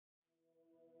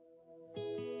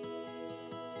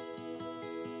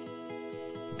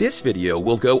This video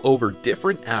will go over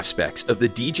different aspects of the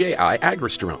DJI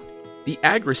Agras drone. The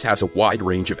Agras has a wide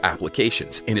range of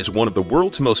applications and is one of the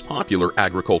world's most popular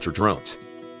agriculture drones.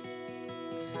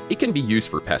 It can be used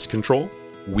for pest control,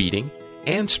 weeding,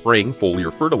 and spraying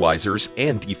foliar fertilizers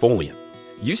and defoliant.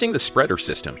 Using the spreader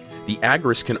system, the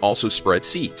Agras can also spread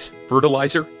seeds,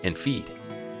 fertilizer, and feed.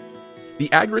 The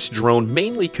Agras drone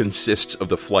mainly consists of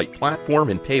the flight platform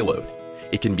and payload.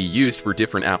 It can be used for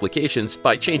different applications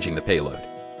by changing the payload.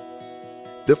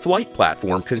 The flight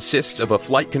platform consists of a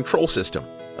flight control system,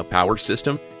 a power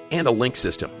system, and a link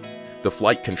system. The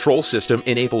flight control system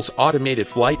enables automated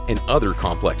flight and other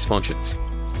complex functions.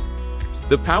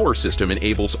 The power system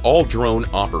enables all drone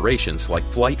operations like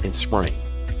flight and spraying.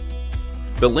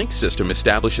 The link system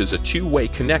establishes a two-way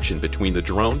connection between the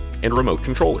drone and remote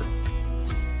controller.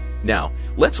 Now,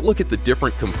 let's look at the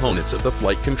different components of the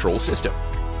flight control system.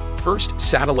 First,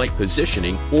 satellite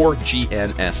positioning, or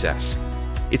GNSS.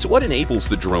 It's what enables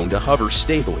the drone to hover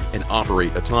stably and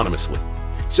operate autonomously.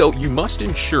 So you must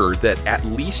ensure that at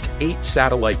least 8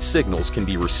 satellite signals can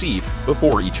be received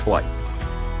before each flight.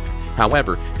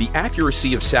 However, the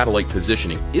accuracy of satellite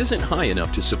positioning isn't high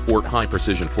enough to support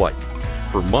high-precision flight.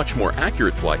 For much more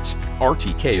accurate flights,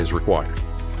 RTK is required.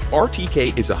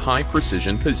 RTK is a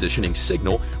high-precision positioning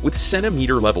signal with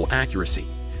centimeter-level accuracy.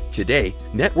 Today,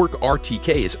 network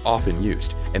RTK is often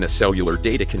used, and a cellular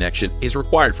data connection is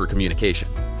required for communication.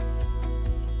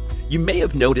 You may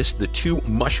have noticed the two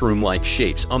mushroom-like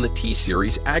shapes on the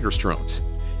T-Series Agras drones.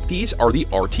 These are the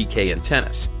RTK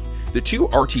antennas. The two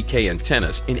RTK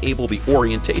antennas enable the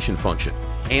orientation function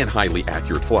and highly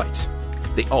accurate flights.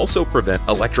 They also prevent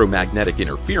electromagnetic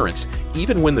interference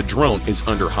even when the drone is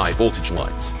under high voltage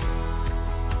lines.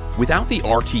 Without the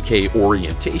RTK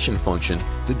orientation function,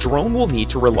 the drone will need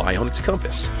to rely on its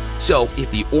compass. So,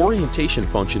 if the orientation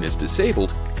function is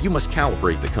disabled, you must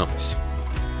calibrate the compass.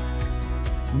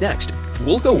 Next,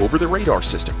 we'll go over the radar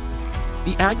system.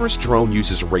 The Agras drone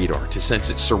uses radar to sense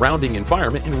its surrounding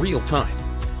environment in real time.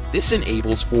 This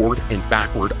enables forward and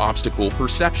backward obstacle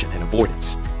perception and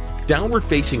avoidance.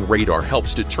 Downward-facing radar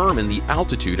helps determine the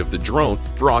altitude of the drone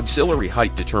for auxiliary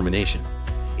height determination.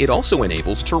 It also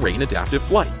enables terrain-adaptive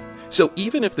flight, so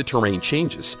even if the terrain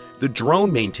changes, the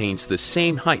drone maintains the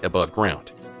same height above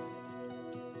ground.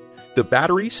 The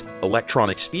batteries,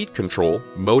 electronic speed control,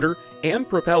 motor, and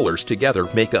propellers together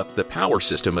make up the power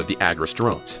system of the Agras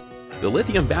drones. The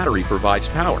lithium battery provides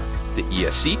power, the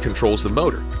ESC controls the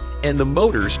motor, and the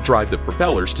motors drive the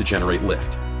propellers to generate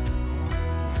lift.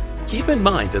 Keep in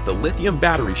mind that the lithium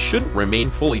battery shouldn't remain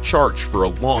fully charged for a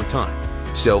long time,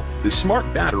 so the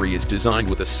smart battery is designed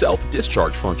with a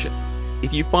self-discharge function.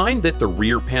 If you find that the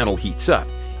rear panel heats up,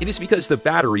 it is because the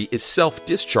battery is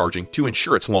self-discharging to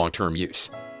ensure its long-term use.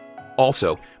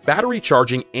 Also, battery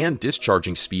charging and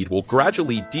discharging speed will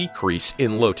gradually decrease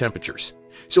in low temperatures,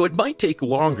 so it might take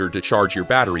longer to charge your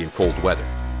battery in cold weather.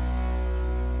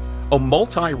 A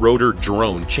multi-rotor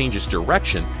drone changes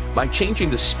direction by changing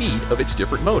the speed of its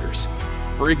different motors.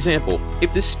 For example,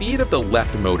 if the speed of the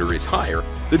left motor is higher,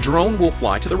 the drone will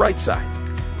fly to the right side.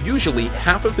 Usually,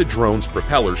 half of the drone's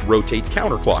propellers rotate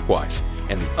counterclockwise,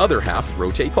 and the other half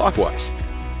rotate clockwise.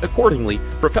 Accordingly,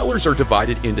 propellers are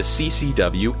divided into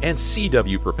CCW and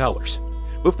CW propellers.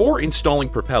 Before installing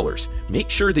propellers,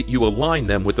 make sure that you align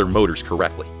them with their motors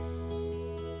correctly.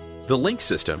 The link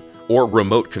system, or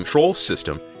remote control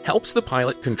system, helps the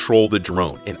pilot control the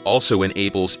drone and also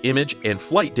enables image and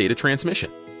flight data transmission.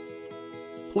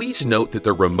 Please note that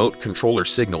the remote controller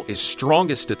signal is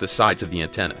strongest at the sides of the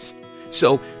antennas.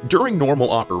 So, during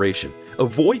normal operation,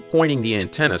 avoid pointing the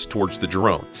antennas towards the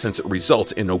drone since it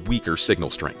results in a weaker signal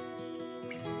strength.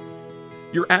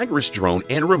 Your Agras drone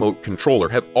and remote controller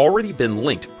have already been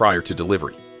linked prior to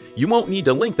delivery. You won't need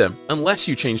to link them unless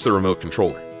you change the remote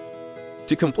controller.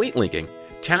 To complete linking,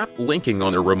 tap Linking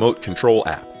on the remote control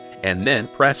app, and then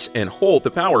press and hold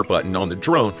the power button on the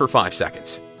drone for 5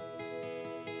 seconds.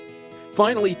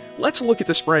 Finally, let's look at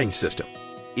the spraying system.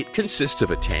 It consists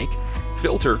of a tank,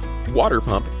 filter, water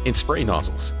pump, and spray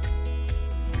nozzles.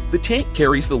 The tank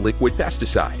carries the liquid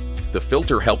pesticide. The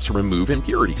filter helps remove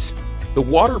impurities. The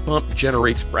water pump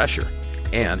generates pressure,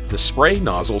 and the spray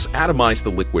nozzles atomize the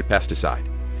liquid pesticide.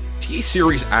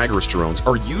 T-Series Agras drones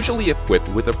are usually equipped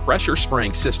with a pressure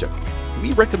spraying system.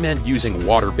 We recommend using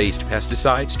water-based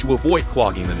pesticides to avoid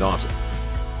clogging the nozzle.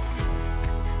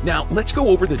 Now, let's go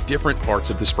over the different parts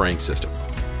of the spraying system.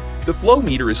 The flow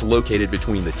meter is located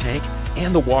between the tank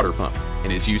and the water pump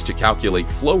and is used to calculate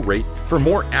flow rate for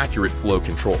more accurate flow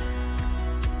control.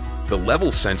 The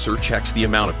level sensor checks the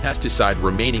amount of pesticide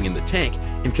remaining in the tank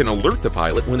and can alert the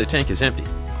pilot when the tank is empty.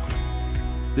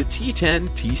 The T10,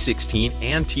 T16,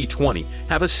 and T20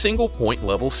 have a single point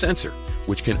level sensor,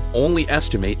 which can only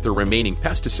estimate the remaining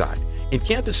pesticide and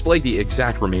can't display the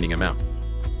exact remaining amount.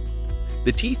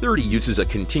 The T30 uses a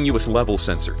continuous level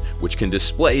sensor, which can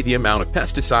display the amount of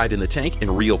pesticide in the tank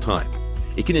in real time.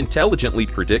 It can intelligently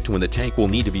predict when the tank will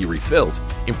need to be refilled,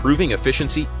 improving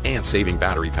efficiency and saving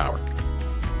battery power.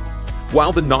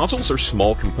 While the nozzles are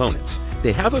small components,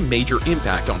 they have a major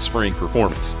impact on spraying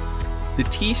performance. The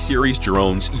T-Series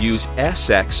drones use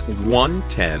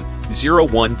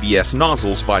SX110-01VS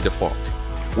nozzles by default,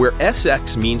 where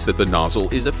SX means that the nozzle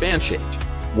is a fan-shaped,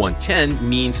 110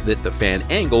 means that the fan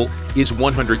angle is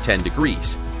 110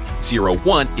 degrees,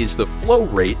 01 is the flow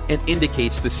rate and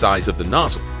indicates the size of the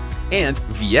nozzle, and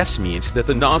VS means that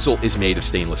the nozzle is made of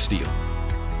stainless steel.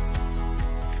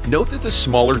 Note that the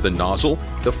smaller the nozzle,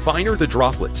 the finer the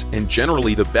droplets, and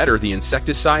generally the better the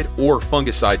insecticide or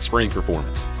fungicide spraying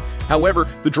performance. However,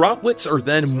 the droplets are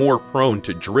then more prone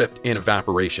to drift and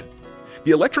evaporation.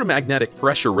 The electromagnetic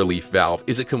pressure relief valve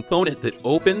is a component that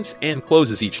opens and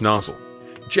closes each nozzle.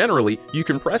 Generally, you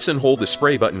can press and hold the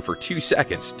spray button for 2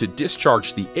 seconds to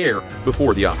discharge the air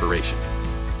before the operation.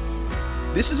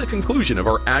 This is a conclusion of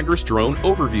our Agras drone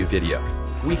overview video.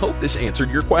 We hope this answered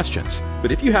your questions,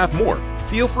 but if you have more,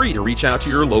 feel free to reach out to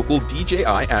your local DJI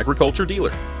agriculture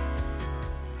dealer.